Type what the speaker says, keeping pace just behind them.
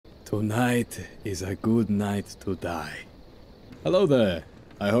Tonight is a good night to die. Hello there.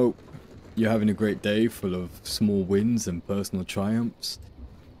 I hope you're having a great day full of small wins and personal triumphs.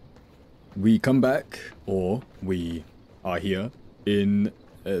 We come back, or we are here, in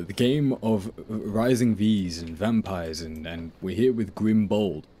the game of Rising V's and Vampires, and we're here with Grim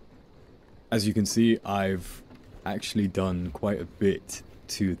Bold. As you can see, I've actually done quite a bit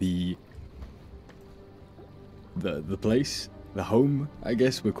to the place, the home, I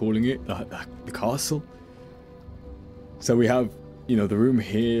guess we're calling it, the castle. So we have, you know, the room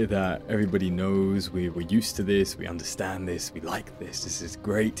here that everybody knows. We're used to this, we understand this, we like this is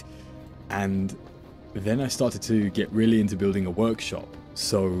great. And then I started to get really into building a workshop.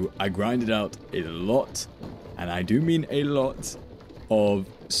 So I grinded out a lot, and I do mean a lot, of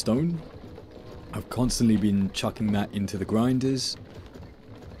stone. I've constantly been chucking that into the grinders,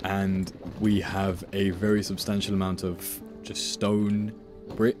 and we have a very substantial amount of just stone,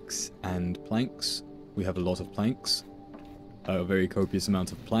 bricks, and planks. We have a lot of planks, a very copious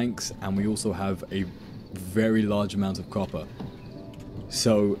amount of planks, and we also have a very large amount of copper.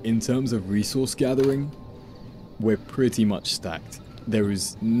 So in terms of resource gathering, we're pretty much stacked. There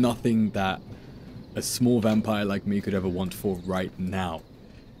is nothing that a small vampire like me could ever want for right now.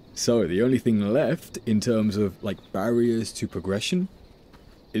 So the only thing left in terms of like barriers to progression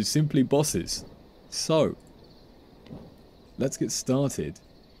is simply bosses. So let's get started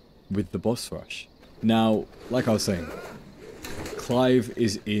with the boss rush. Now, like I was saying, Clive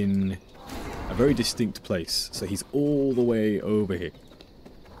is in a very distinct place. So he's all the way over here.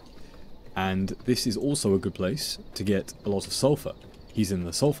 And this is also a good place to get a lot of sulfur. He's in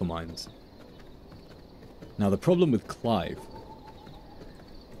the sulfur mines. Now the problem with Clive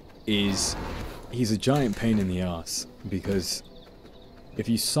is he's a giant pain in the ass, because if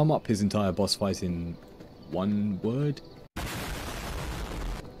you sum up his entire boss fight in one word,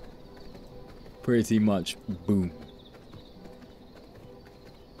 pretty much boom.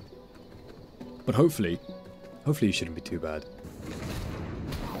 But hopefully it shouldn't be too bad.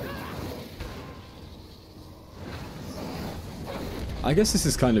 I guess this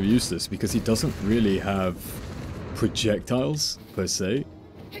is kind of useless because he doesn't really have projectiles per se.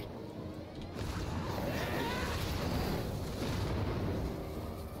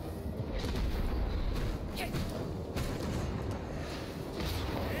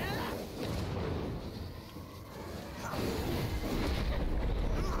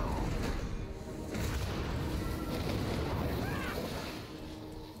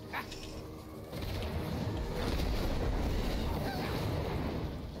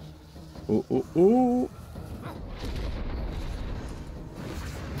 Oh.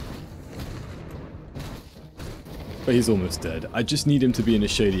 But he's almost dead. I just need him to be in a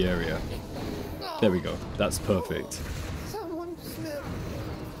shady area. There we go. That's perfect. Someone smell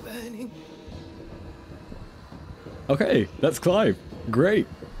burning. Okay, that's Clive. Great.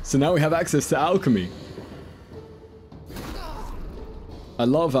 So now we have access to alchemy. I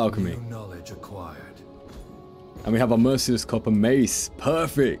love alchemy. New knowledge acquired. And we have our merciless copper mace.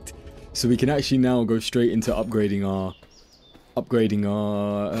 Perfect. So we can actually now go straight into upgrading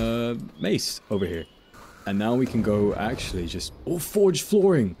our mace over here. And now we can go actually just... Oh, forged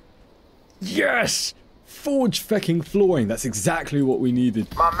flooring! Yes! Forged fecking flooring! That's exactly what we needed.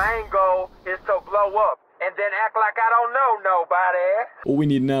 My main goal is to blow up and then act like I don't know nobody. All we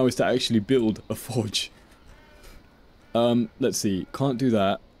need now is to actually build a forge. Let's see. Can't do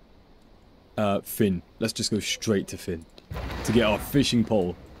that. Finn. Let's just go straight to Finn. To get our fishing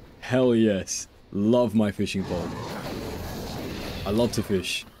pole. Hell yes. Love my fishing pole. I love to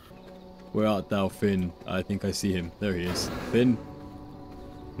fish. Where art thou, Finn? I think I see him. There he is. Finn?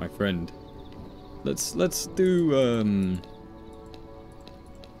 My friend. Let's do, let's do,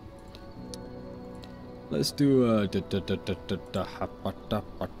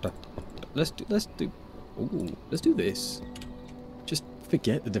 ooh, let's do this. Just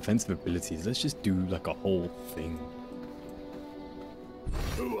forget the defensive abilities. Let's just do like a whole thing.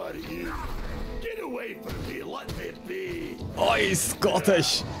 Who are you? Get away from me, let me be. Oh, he's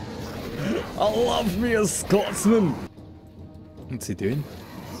Scottish. I love me a Scotsman. What's he doing?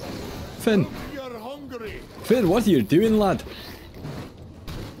 Finn. You're hungry. Finn, what are you doing, lad?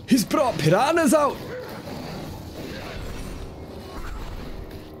 He's brought piranhas out.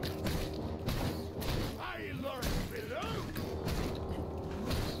 I learned below.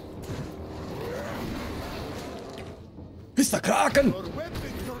 It's the Kraken. Your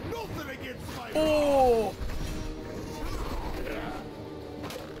weapons are nothing against my... Oh.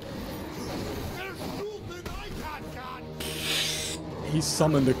 There's nothing I can't catch. He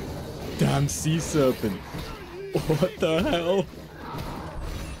summoned a damn sea serpent. What the hell?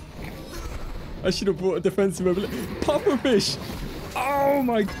 I should have brought a defensive ability. Pufferfish! Oh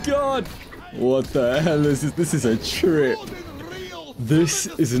my god! What the hell is this? This is a trip. This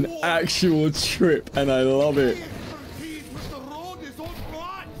is an actual trip, and I love it.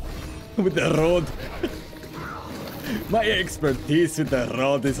 With the rod. My expertise with the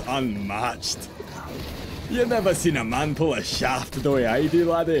rod is unmatched. You never seen a man pull a shaft the way I do,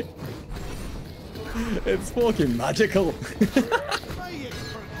 laddie. It's fucking magical.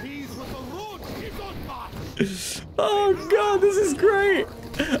 Oh god, this is great.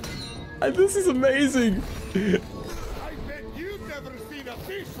 This is amazing. I bet you've never seen a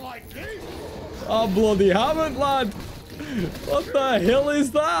fish like this. I bloody haven't, lad. What the hell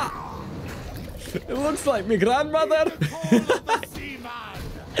is that? It looks like my grandmother.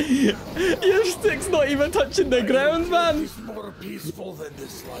 Your stick's not even touching the ground, man. It's more peaceful than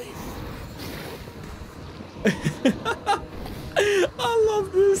this life. I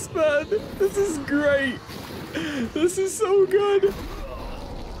love this, man. This is great. This is so good.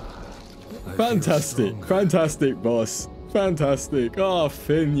 Fantastic. Fantastic, boss. Fantastic. Oh,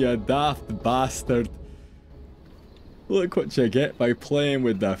 Finn, you daft bastard. Look what you get by playing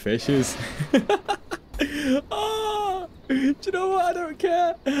with the fishes. Oh, do you know what? I don't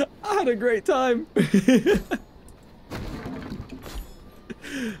care. I had a great time.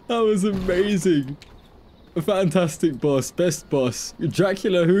 That was amazing. Fantastic boss. Best boss.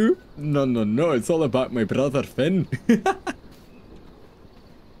 Dracula who? No, no, no. It's all about my brother Finn.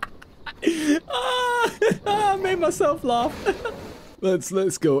 I made myself laugh.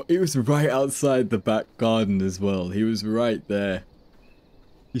 Let's go. He was right outside the back garden as well. He was right there.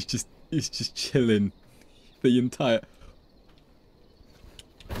 He's just chilling the entire.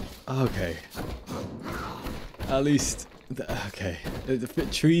 Okay. At least. Okay. The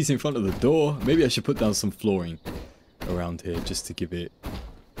trees in front of the door. Maybe I should put down some flooring around here just to give it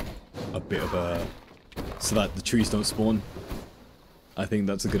a bit of a, so that the trees don't spawn. I think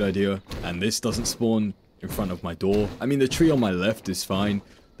that's a good idea. And this doesn't spawn in front of my door. I mean, the tree on my left is fine.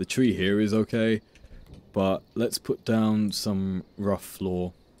 The tree here is okay. But let's put down some rough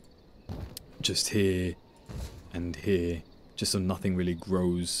floor just here and here, just so nothing really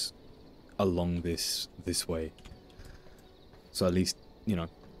grows along this way. So at least, you know,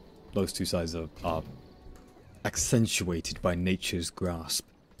 those two sides are accentuated by nature's grasp.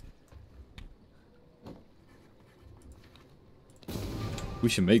 We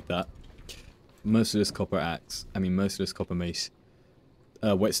should make that. Merciless copper axe. I mean, merciless copper mace.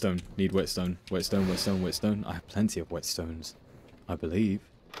 Whetstone. Need whetstone. Whetstone, whetstone, whetstone. I have plenty of whetstones, I believe.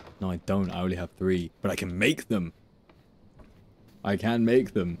 No, I don't. I only have 3. But I can make them. I can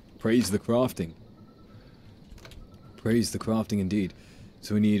make them. Praise the crafting. Praise the crafting indeed.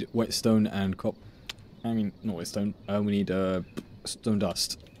 So we need whetstone and I mean, not whetstone. We need stone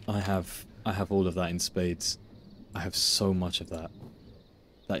dust. I have all of that in spades. I have so much of that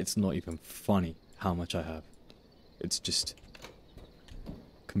it's not even funny how much I have. It's just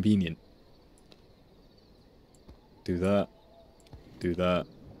convenient. Do that. Do that.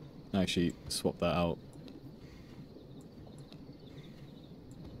 Actually, swap that out.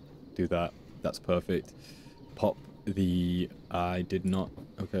 Do that. That's perfect. Pop the... I did not...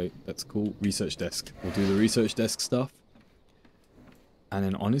 Okay, that's cool. Research desk. We'll do the research desk stuff. And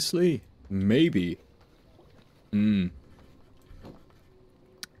then honestly, maybe...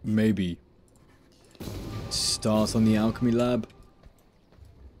 Maybe start on the alchemy lab.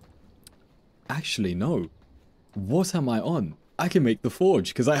 Actually, no. What am I on? I can make the forge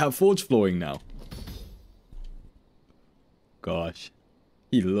because I have forge flooring now. Gosh,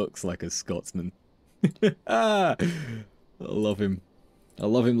 he looks like a Scotsman. I love him. I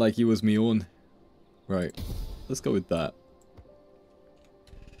love him like he was me own. Right, let's go with that.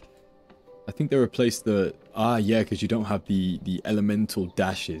 I think they replaced the... Ah, yeah, because you don't have the elemental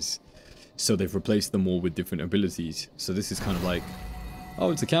dashes. So they've replaced them all with different abilities. So this is kind of like...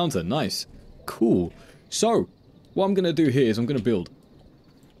 Oh, it's a counter. Nice. Cool. So, what I'm going to do here is I'm going to build.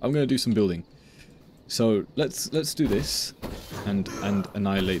 I'm going to do some building. So, let's do this. And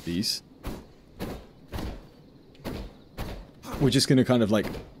annihilate these. We're just going to kind of like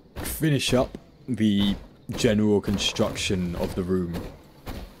finish up the general construction of the room.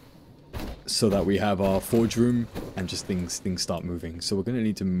 So that we have our forge room and just things start moving. So we're going to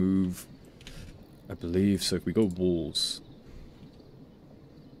need to move, I believe. So if we go walls.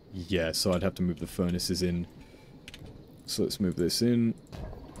 Yeah, so I'd have to move the furnaces in. So let's move this in.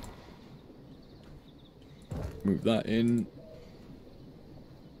 Move that in.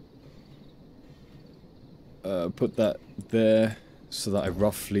 Put that there so that I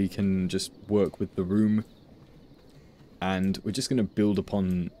roughly can just work with the room. And we're just going to build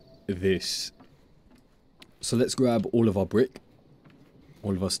upon this So let's grab all of our brick,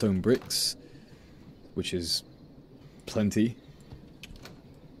 all of our stone bricks, which is plenty.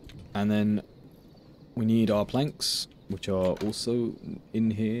 And then we need our planks, which are also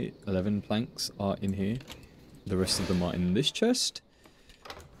in here. 11 planks are in here. The rest of them are in this chest.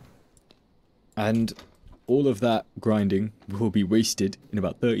 And all of that grinding will be wasted in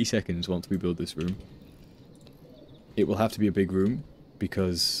about 30 seconds once we build this room. It will have to be a big room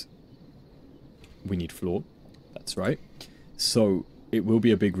because we need floor. That's right. So it will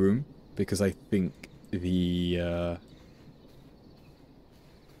be a big room because I think the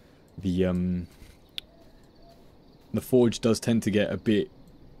forge does tend to get a bit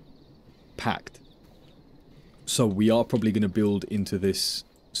packed. So we are probably going to build into this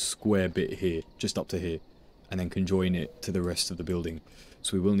square bit here, just up to here, and then conjoin it to the rest of the building.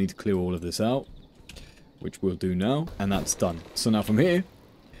 So we will need to clear all of this out, which we'll do now, and that's done. So now from here,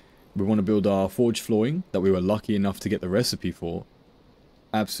 we want to build our forge flooring that we were lucky enough to get the recipe for.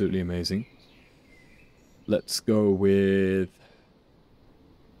 Absolutely amazing. Let's go with...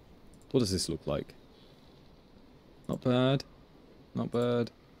 what does this look like? Not bad. Not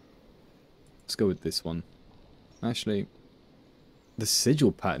bad. Let's go with this one. Actually, the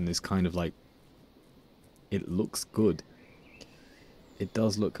sigil pattern is kind of like... it looks good. It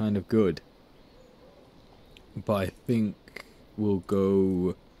does look kind of good. But I think we'll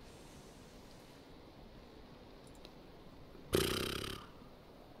go...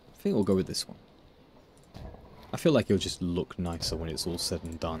 I think we'll go with this one. I feel like it'll just look nicer when it's all said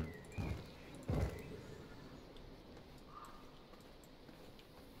and done.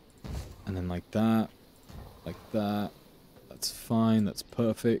 And then like that. Like that. That's fine. That's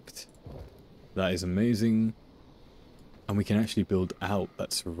perfect. That is amazing. And we can actually build out.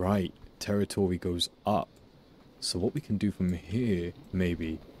 That's right. Territory goes up. So what we can do from here,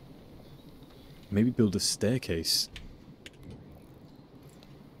 maybe build a staircase.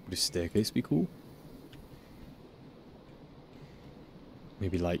 Would a staircase be cool?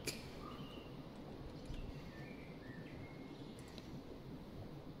 Maybe like...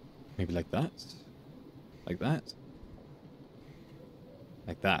 maybe like that? Like that?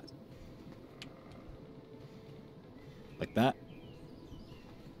 Like that? Like that?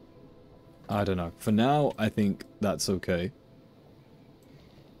 I don't know. For now, I think that's okay.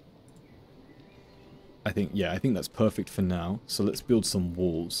 I think that's perfect for now. So let's build some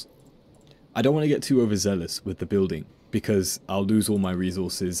walls. I don't want to get too overzealous with the building because I'll lose all my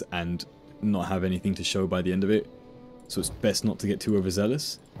resources and not have anything to show by the end of it. So it's best not to get too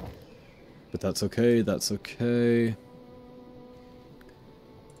overzealous. But that's okay, that's okay.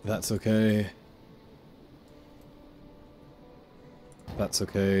 That's okay. That's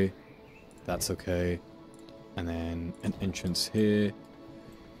okay. That's okay. And then an entrance here.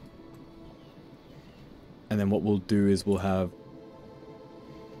 And then what we'll do is we'll have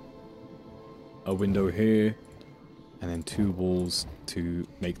a window here. And then 2 walls to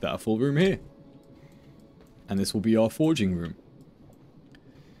make that a full room here. And this will be our forging room.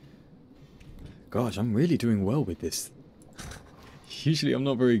 Gosh, I'm really doing well with this. Usually I'm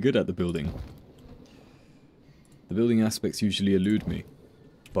not very good at the building. The building aspects usually elude me.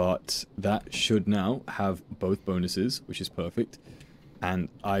 But that should now have both bonuses, which is perfect. And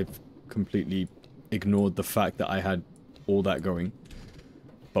I've completely ignored the fact that I had all that going.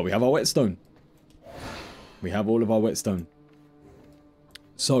 But we have our whetstone. We have all of our whetstone.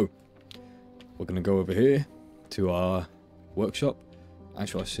 So, we're going to go over here to our workshop.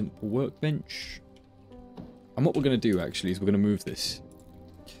 Actually, our simple workbench. And what we're going to do, actually, is we're going to move this.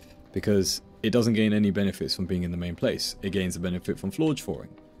 Because it doesn't gain any benefits from being in the main place. It gains a benefit from forge flooring.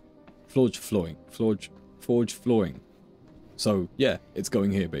 Forge flooring. So, yeah, it's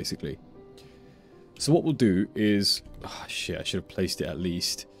going here, basically. So what we'll do is... oh, shit, I should have placed it at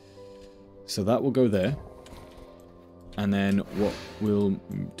least. So that will go there. And then what we'll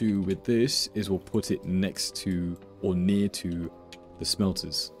do with this is we'll put it next to or near to the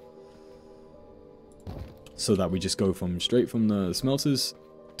smelters. So that we just go straight from the smelters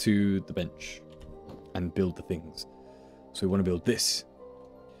to the bench and build the things. So we want to build this,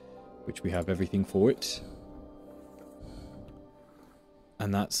 which we have everything for it.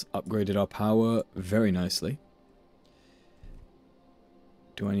 And that's upgraded our power very nicely.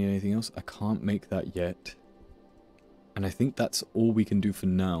 Do I need anything else? I can't make that yet. And I think that's all we can do for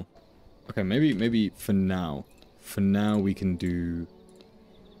now. Okay, maybe for now. For now we can do...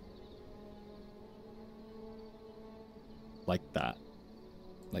 like that.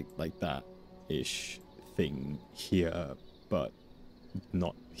 Like that-ish thing here. But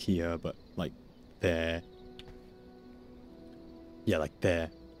not here, but like there. Yeah, like there.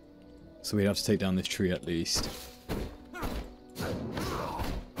 So we'd have to take down this tree at least.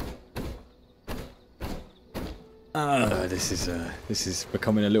 This is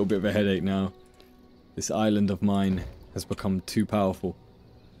becoming a little bit of a headache now. This island of mine has become too powerful.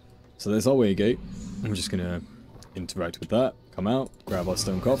 So there's our way gate. I'm just gonna interact with that. Come out, grab our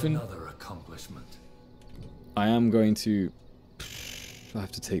stone coffin. Another accomplishment. I am going to... I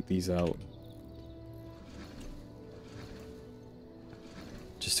have to take these out.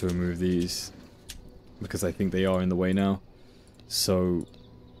 Just to remove these. Because I think they are in the way now. So,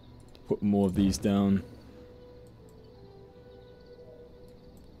 put more of these down.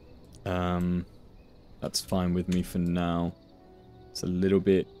 That's fine with me for now. It's a little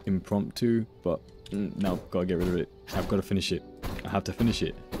bit impromptu, but no, gotta get rid of it. I've got to finish it. I have to finish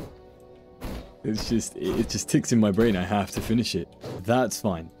it. It's just, it just ticks in my brain. I have to finish it. That's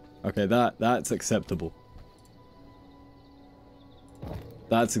fine. Okay, that's acceptable.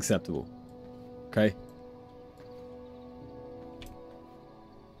 That's acceptable. Okay.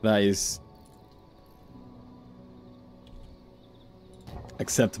 That is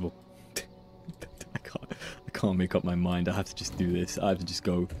acceptable. I can't make up my mind. I have to just do this. I have to just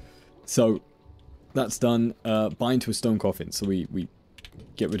go. So that's done. Bind to a stone coffin. So we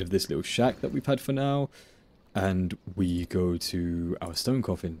get rid of this little shack that we've had for now, and we go to our stone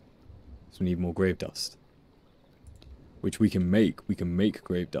coffin. So we need more grave dust, which we can make. We can make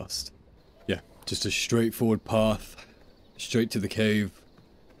grave dust. Yeah, just a straightforward path, straight to the cave,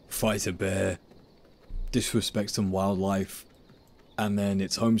 fight a bear, disrespect some wildlife, and then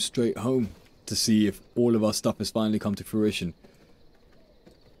it's home straight home to see if all of our stuff has finally come to fruition.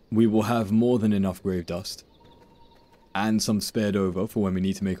 We will have more than enough grave dust, and some spared over for when we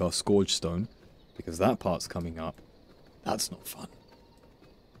need to make our scourge stone, because that part's coming up. That's not fun.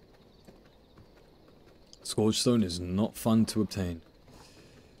 Scourge stone is not fun to obtain.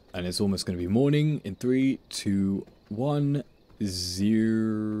 And it's almost going to be morning in 3, 2, 1,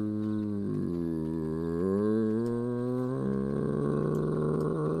 0.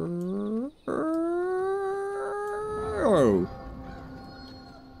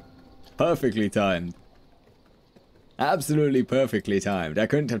 Perfectly timed. Absolutely perfectly timed. I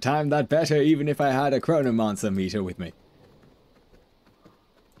couldn't have timed that better even if I had a chronomancer meter with me.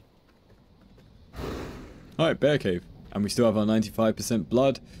 Alright, bear cave. And we still have our 95%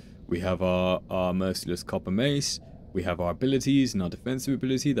 blood. We have our merciless copper mace. We have our abilities and our defensive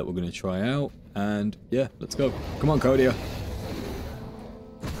ability that we're going to try out. And yeah, let's go. Come on, Kodia.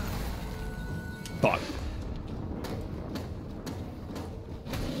 Fuck.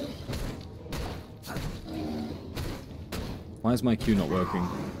 Why is my Q not working?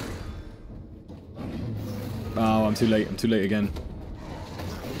 Oh, I'm too late. I'm too late again.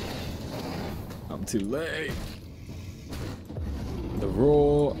 I'm too late. The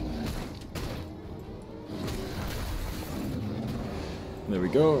roar. There we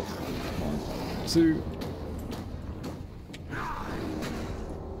go. 1, 2.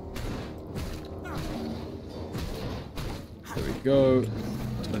 There we go.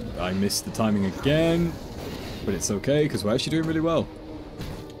 I missed the timing again. But it's okay, because we're actually doing really well.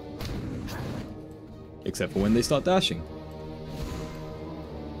 Except for when they start dashing.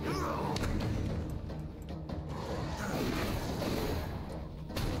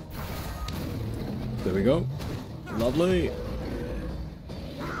 There we go. Lovely.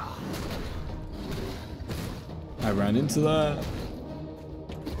 I ran into that.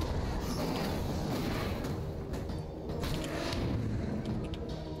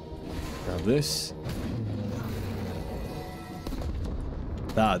 Grab this.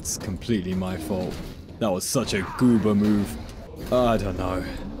 That's completely my fault. That was such a goober move. I don't know.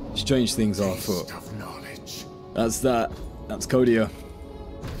 Strange things are afoot. That's that. That's Kodia.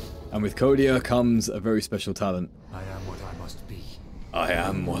 And with Kodia comes a very special talent. I am what I must be. I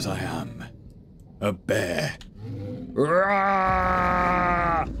am what I am. A bear.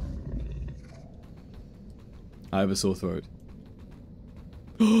 I have a sore throat.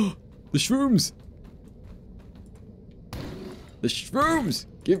 The shrooms! The shrooms!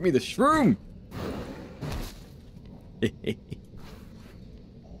 Give me the shroom!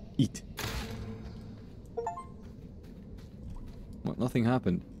 Eat. What? Nothing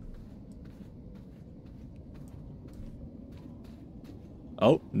happened.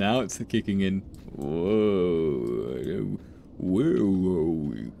 Oh, now it's kicking in. Whoa. Where are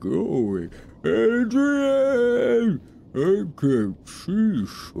we going? Adrian! I can't see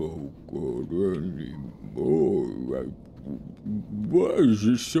so good anymore. Why is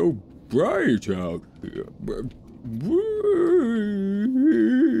it so bright out here?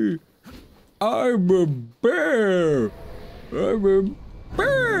 I'm a bear! I'm a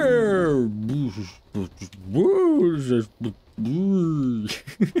bear!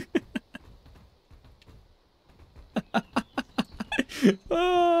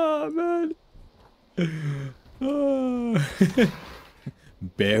 Oh, man. Oh.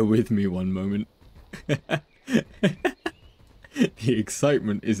 Bear with me one moment. The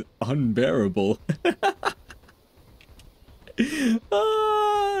excitement is unbearable.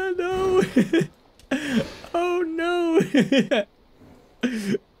 Oh, no. Oh, no.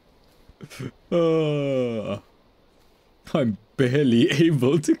 Oh, I'm barely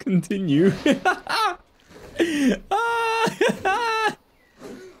able to continue.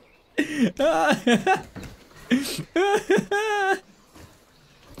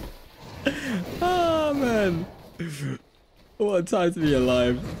 Oh, man. What a time to be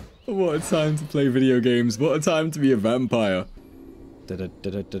alive. What a time to play video games. What a time to be a vampire. I'm going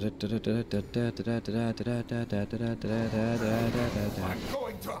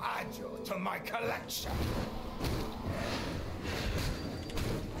to add you to my collection.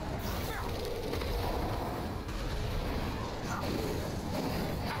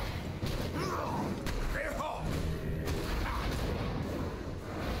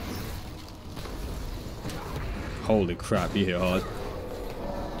 Holy crap, you hit hard.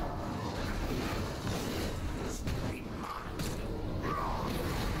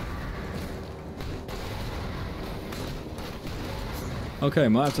 Okay,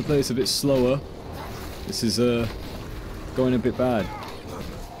 might have to play this a bit slower. This is going a bit bad.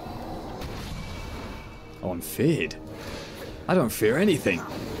 Oh, I'm feared. I don't fear anything.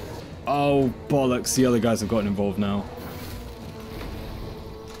 Oh, bollocks. The other guys have gotten involved now.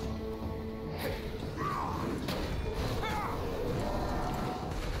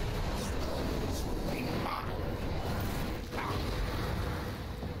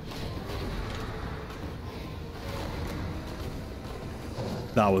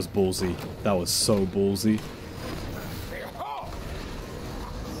 That was ballsy. That was so ballsy.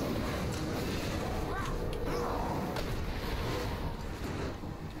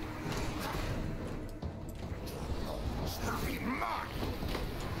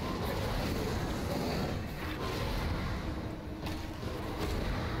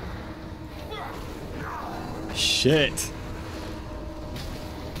 Shit.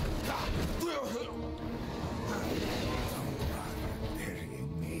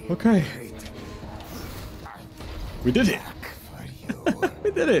 Okay. We did it.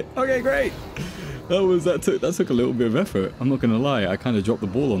 We did it. Okay, great. That took a little bit of effort. I'm not gonna lie. I kind of dropped the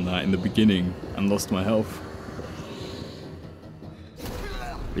ball on that in the beginning and lost my health.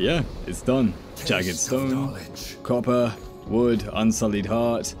 But yeah, it's done. Jagged stone, copper, wood, unsullied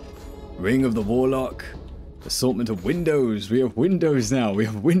heart, ring of the warlock, assortment of windows. We have windows now. We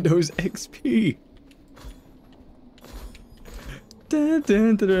have Windows XP. Dun,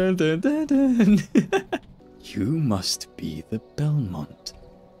 dun, dun, dun, dun, dun. You must be the Belmont.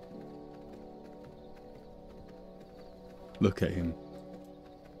 Look at him.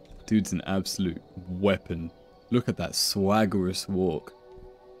 Dude's an absolute weapon. Look at that swaggerous walk.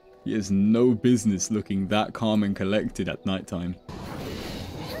 He has no business looking that calm and collected at nighttime.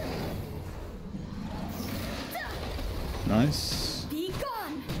 Nice.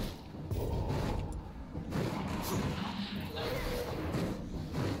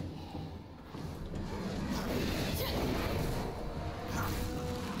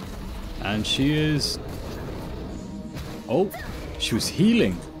 And she is... Oh, she was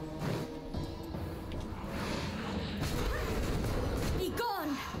healing. Be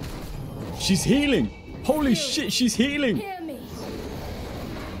gone. She's healing. Holy shit, she's healing. Hear me.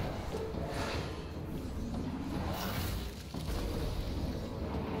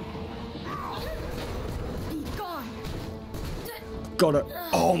 Be gone. Got her.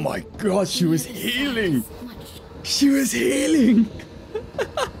 Oh my god, she was healing. She was healing.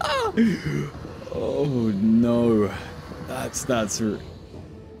 Oh no, we're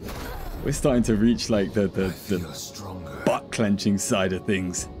starting to reach like the butt clenching side of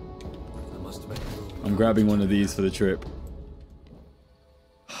things. I'm grabbing one of these for the trip.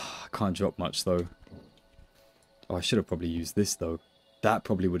 I can't drop much though. Oh, I should have probably used this though. That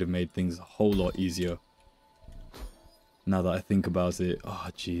probably would have made things a whole lot easier. Now that I think about it, oh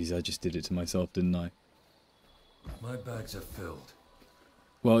jeez, I just did it to myself, didn't I? My bags are filled.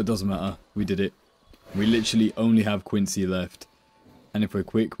 Well, it doesn't matter. We did it. We literally only have Quincy left. And if we're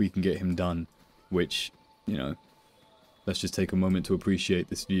quick, we can get him done. Which, you know, let's just take a moment to appreciate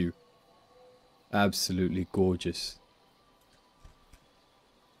this view. Absolutely gorgeous.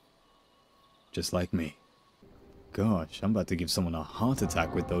 Just like me. Gosh, I'm about to give someone a heart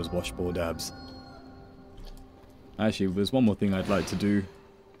attack with those washboard abs. Actually, there's one more thing I'd like to do.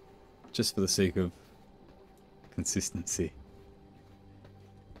 just for the sake of consistency.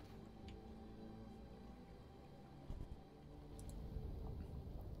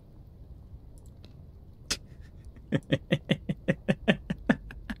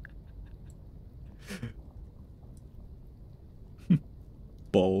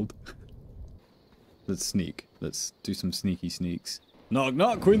 Bold. Let's sneak. Let's do some sneaky sneaks. Knock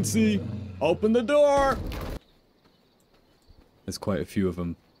knock, Quincy! Open the door! There's quite a few of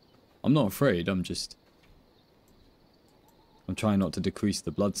them. I'm not afraid, I'm trying not to decrease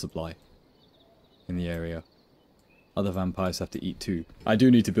the blood supply in the area. Other vampires have to eat too. I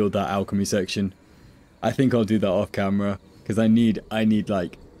do need to build that alchemy section. I think I'll do that off camera, because I need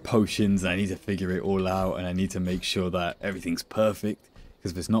like potions, I need to figure it all out, and I need to make sure that everything's perfect.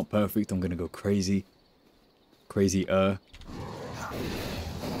 Because if it's not perfect, I'm gonna go crazy. Crazy-er.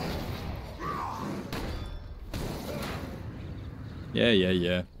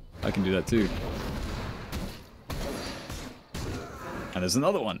 Yeah. I can do that too. And there's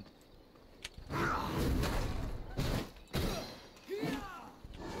another one.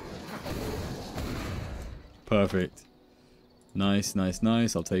 Perfect. Nice.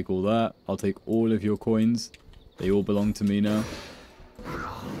 I'll take all that. I'll take all of your coins. They all belong to me now.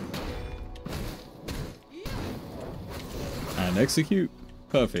 And execute.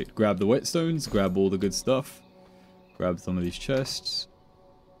 Perfect. Grab the whetstones. Grab all the good stuff. Grab some of these chests.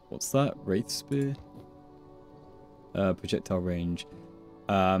 What's that? Wraith spear? Projectile range.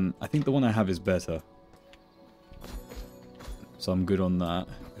 I think the one I have is better. So I'm good on that.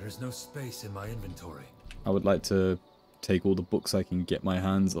 There is no space in my inventory. I would like to take all the books I can get my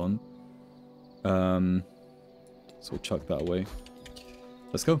hands on. So we'll chuck that away.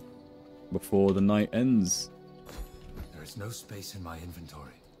 Let's go. Before the night ends. There is no space in my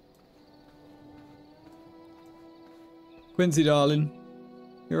inventory. Quincy, darling.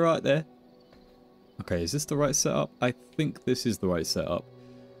 You're right there. Okay, is this the right setup? I think this is the right setup.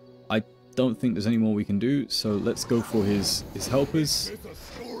 I don't think there's any more we can do, so let's go for his helpers. It's a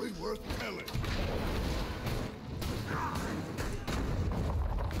story worth telling.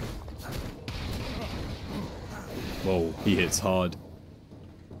 Whoa, he hits hard.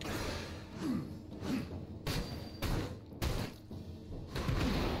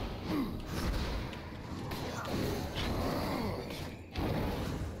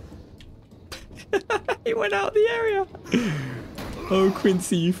 He went out of the area. Oh,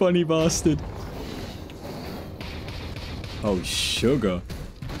 Quincy, you funny bastard. Oh, sugar.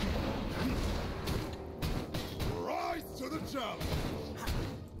 Rise to the challenge.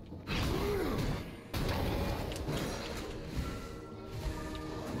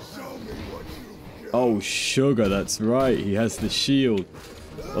 Show me what you got. Oh, sugar, that's right. He has the shield.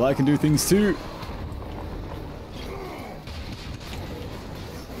 Well, I can do things too.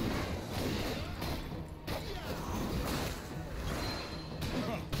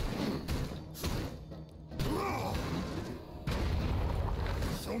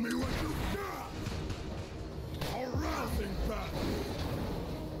 Show me what you got. A rousing battle.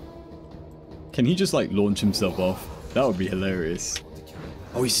 Can he just, like, launch himself off? That would be hilarious.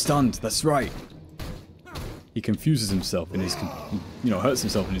 Oh, he's stunned. That's right. He confuses himself in his, hurts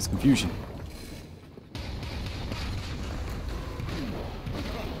himself in his confusion.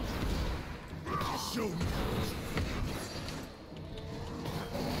 Show me.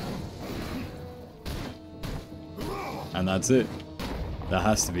 And that's it. That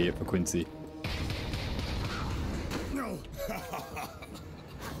has to be it for Quincy. No.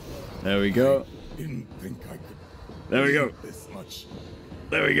 There we go. Didn't think I could. There we go. This much.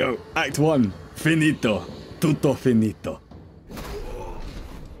 There we go. Act 1. Finito. Tutto finito. My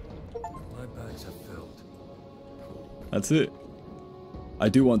bags are filled. That's it. I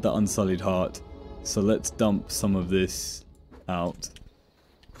do want that unsullied heart. So let's dump some of this out.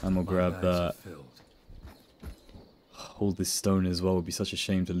 And we'll grab My bags that. are filled. Hold this stone as well. It would be such a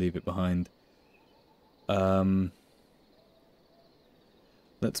shame to leave it behind. Let's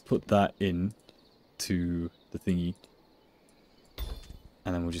put that in to the thingy.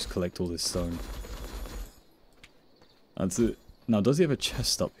 And then we'll just collect all this stone. That's it. Now, does he have a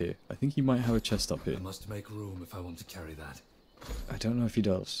chest up here? I think he might have a chest up here. I must make room if I want to carry that. I don't know if he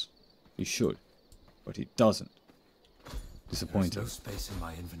does. He should. But he doesn't. There's Disappointing. no space in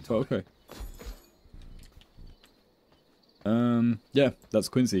my Oh, inventory. okay. Yeah, that's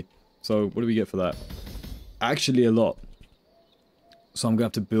Quincy. So, what do we get for that? Actually, a lot. So I'm gonna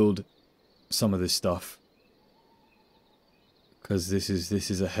have to build some of this stuff. Because this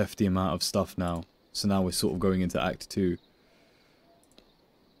is a hefty amount of stuff now. So now we're sort of going into Act 2.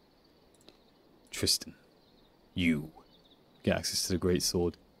 Tristan. You get access to the Great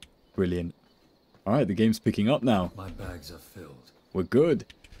Sword. Brilliant. Alright, the game's picking up now. My bags are filled. We're good.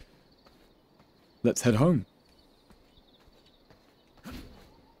 Let's head home.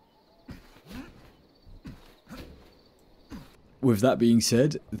 With that being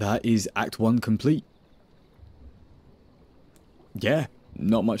said, that is Act 1 complete. Yeah,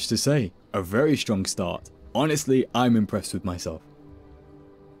 not much to say. A very strong start. Honestly, I'm impressed with myself.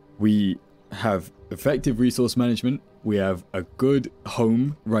 We have effective resource management. We have a good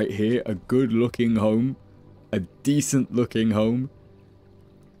home right here. A good looking home. A decent looking home.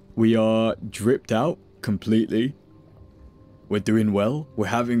 We are dripped out completely. We're doing well. We're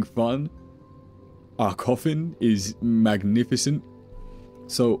having fun. Our coffin is magnificent.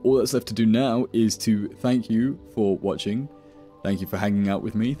 So all that's left to do now is to thank you for watching. Thank you for hanging out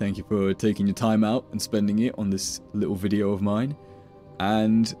with me. Thank you for taking your time out and spending it on this little video of mine.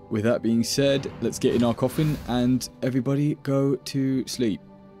 And with that being said, let's get in our coffin and everybody go to sleep.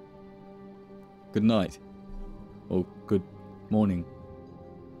 Good night. Or good morning.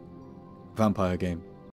 Vampire game.